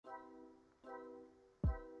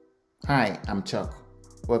Hi, I'm Chuck.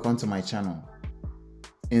 Welcome to my channel.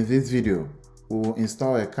 In this video, we will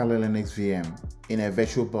install a Kali Linux VM in a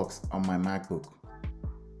VirtualBox on my MacBook.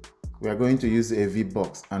 We are going to use a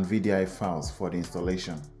VBOX and VDI files for the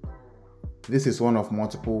installation. This is one of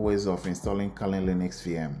multiple ways of installing Kali Linux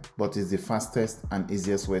VM, but is the fastest and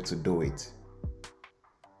easiest way to do it.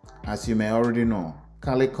 As you may already know,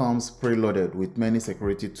 Kali comes preloaded with many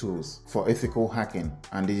security tools for ethical hacking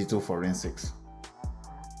and digital forensics.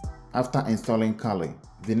 After installing Kali,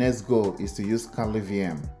 the next goal is to use Kali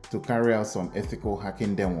VM to carry out some ethical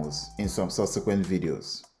hacking demos in some subsequent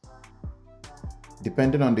videos.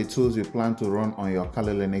 Depending on the tools you plan to run on your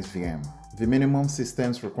Kali Linux VM, the minimum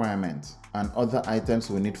systems requirements and other items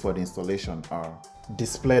we need for the installation are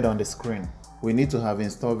displayed on the screen. We need to have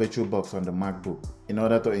installed VirtualBox on the MacBook in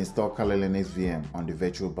order to install Kali Linux VM on the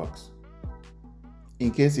VirtualBox.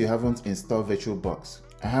 In case you haven't installed VirtualBox,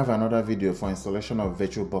 I have another video for installation of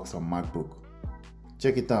VirtualBox on MacBook.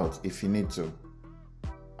 Check it out if you need to.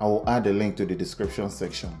 I will add a link to the description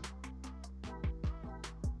section.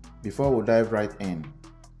 Before we dive right in,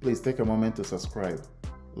 please take a moment to subscribe,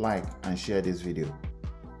 like and share this video.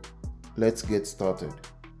 Let's get started.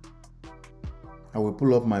 I will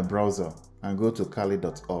pull up my browser and go to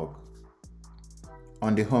kali.org.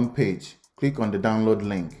 On the home page, click on the download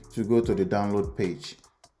link to go to the download page.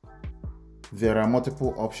 There are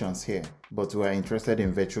multiple options here, but we are interested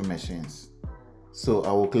in virtual machines. So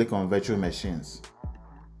I will click on virtual machines.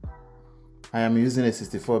 I am using a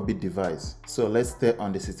 64-bit device, so let's stay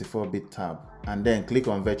on the 64-bit tab and then click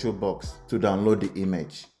on VirtualBox to download the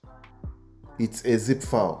image. It's a zip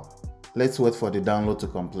file. Let's wait for the download to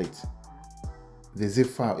complete. The zip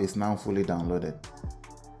file is now fully downloaded.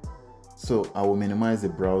 So I will minimize the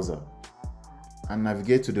browser and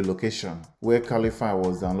navigate to the location where Kali file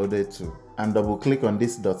was downloaded to and double click on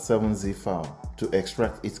this .7z file to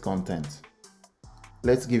extract its content.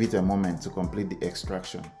 Let's give it a moment to complete the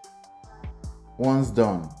extraction. Once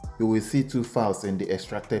done, you will see two files in the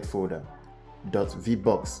extracted folder,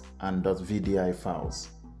 .vbox and .vdi files.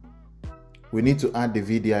 We need to add the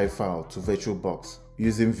VDI file to VirtualBox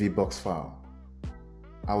using VBOX file.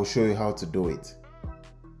 I will show you how to do it.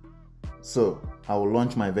 So, I will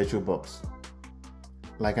launch my VirtualBox.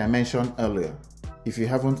 Like I mentioned earlier, if you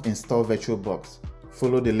haven't installed VirtualBox,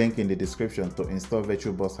 follow the link in the description to install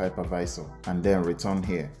VirtualBox Hypervisor and then return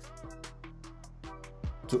here.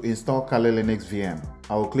 To install Kali Linux VM,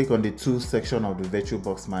 I will click on the Tools section of the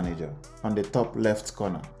VirtualBox Manager on the top left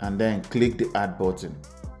corner and then click the Add button.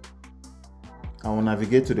 I will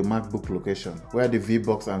navigate to the MacBook location where the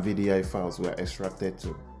VBOX and VDI files were extracted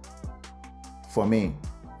to. For me,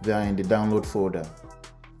 they are in the download folder.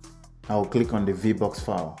 I will click on the VBOX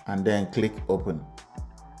file and then click Open.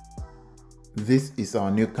 This is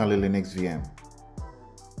our new Kali Linux VM.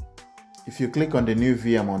 If you click on the new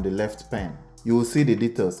VM on the left pane, you will see the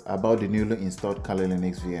details about the newly installed Kali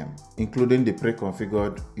Linux VM, including the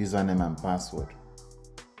pre-configured username and password.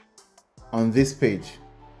 On this page,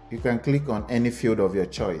 you can click on any field of your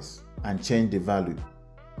choice and change the value.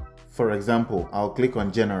 For example, I'll click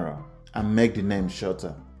on General and make the name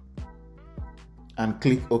shorter, and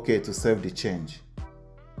click OK to save the change.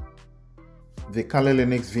 The Kali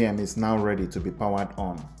Linux VM is now ready to be powered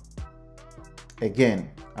on.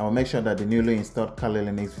 Again, I will make sure that the newly installed Kali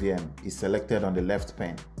Linux VM is selected on the left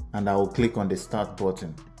pane, and I will click on the Start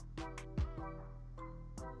button.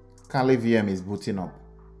 Kali VM is booting up.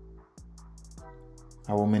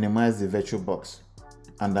 I will minimize the VirtualBox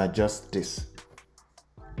and adjust this.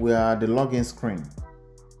 We are at the login screen.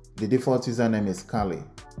 The default username is Kali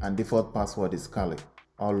and default password is Kali,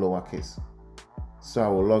 all lowercase. So I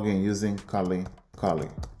will log in using Kali.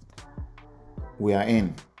 We are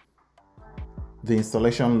in. The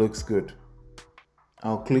installation looks good.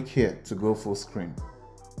 I'll click here to go full screen.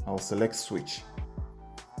 I'll select Switch.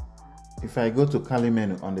 If I go to Kali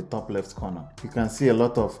menu on the top left corner, you can see a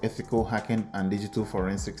lot of ethical hacking and digital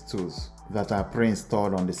forensics tools that are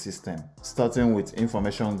pre-installed on the system, starting with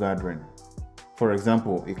information gathering. For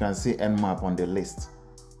example, you can see Nmap on the list.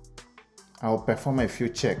 I will perform a few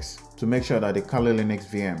checks to make sure that the Kali Linux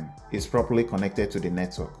VM is properly connected to the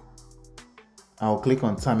network. I will click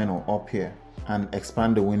on Terminal up here and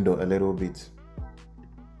expand the window a little bit.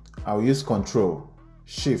 I will use Ctrl,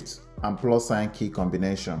 Shift and +sign key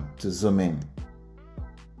combination to zoom in.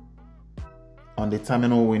 On the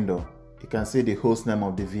terminal window, you can see the host name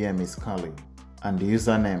of the VM is Kali and the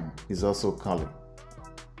username is also Kali.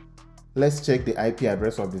 Let's check the IP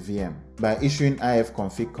address of the VM by issuing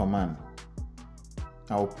ifconfig command.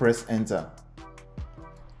 I will press enter.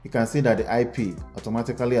 You can see that the IP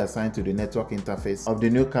automatically assigned to the network interface of the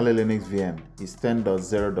new Kali Linux VM is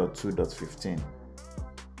 10.0.2.15.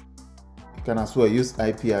 You can as well use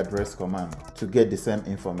IP address command to get the same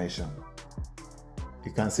information.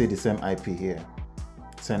 You can see the same IP here,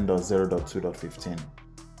 10.0.2.15.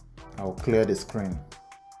 I'll clear the screen.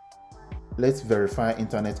 Let's verify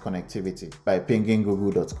internet connectivity by pinging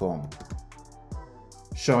google.com.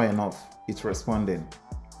 Sure enough, it's responding.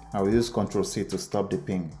 I will use Ctrl+C to stop the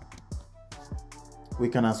ping. We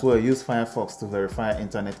can as well use Firefox to verify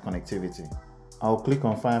internet connectivity. I'll click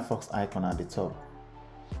on Firefox icon at the top.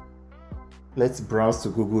 Let's browse to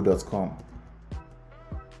google.com.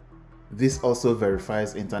 This also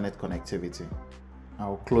verifies internet connectivity.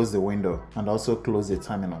 I'll close the window and also close the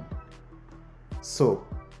terminal. So,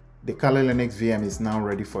 the Kali Linux VM is now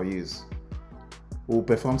ready for use. We'll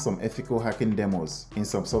perform some ethical hacking demos in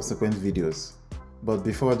some subsequent videos. But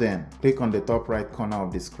before then, click on the top right corner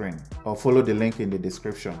of the screen or follow the link in the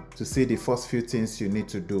description to see the first few things you need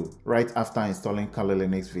to do right after installing Kali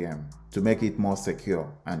Linux VM to make it more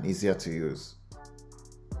secure and easier to use.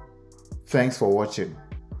 Thanks for watching.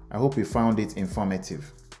 I hope you found it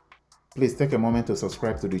informative. Please take a moment to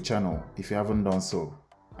subscribe to the channel if you haven't done so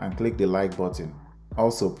and click the like button.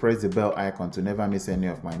 Also press the bell icon to never miss any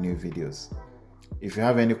of my new videos. If you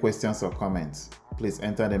have any questions or comments, please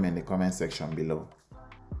enter them in the comment section below.